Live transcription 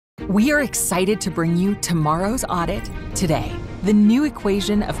We are excited to bring you tomorrow's audit today, the new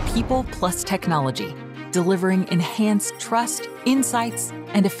equation of people plus technology, delivering enhanced trust, insights,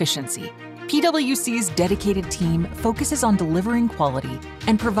 and efficiency. PwC's dedicated team focuses on delivering quality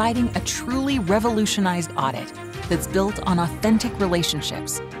and providing a truly revolutionized audit that's built on authentic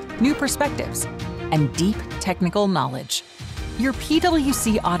relationships, new perspectives, and deep technical knowledge. Your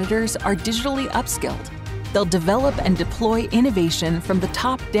PwC auditors are digitally upskilled. They'll develop and deploy innovation from the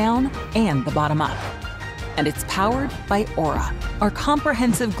top down and the bottom up. And it's powered by Aura, our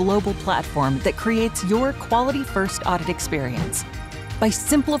comprehensive global platform that creates your quality-first audit experience. By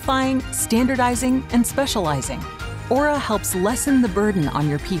simplifying, standardizing, and specializing, Aura helps lessen the burden on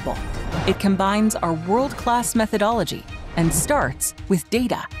your people. It combines our world-class methodology and starts with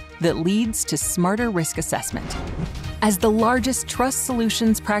data that leads to smarter risk assessment. As the largest trust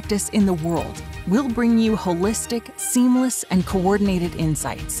solutions practice in the world, we'll bring you holistic, seamless, and coordinated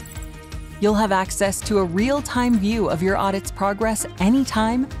insights. You'll have access to a real-time view of your audit's progress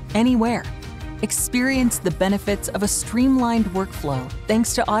anytime, anywhere. Experience the benefits of a streamlined workflow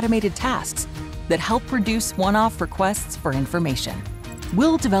thanks to automated tasks that help reduce one-off requests for information.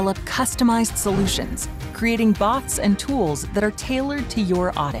 We'll develop customized solutions, creating bots and tools that are tailored to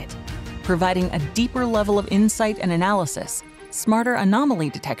your audit, providing a deeper level of insight and analysis, smarter anomaly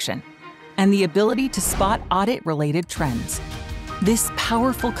detection, and the ability to spot audit-related trends. This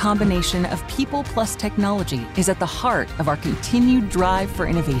powerful combination of people plus technology is at the heart of our continued drive for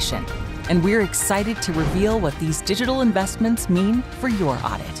innovation, and we're excited to reveal what these digital investments mean for your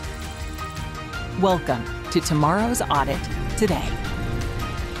audit. Welcome to tomorrow's audit today.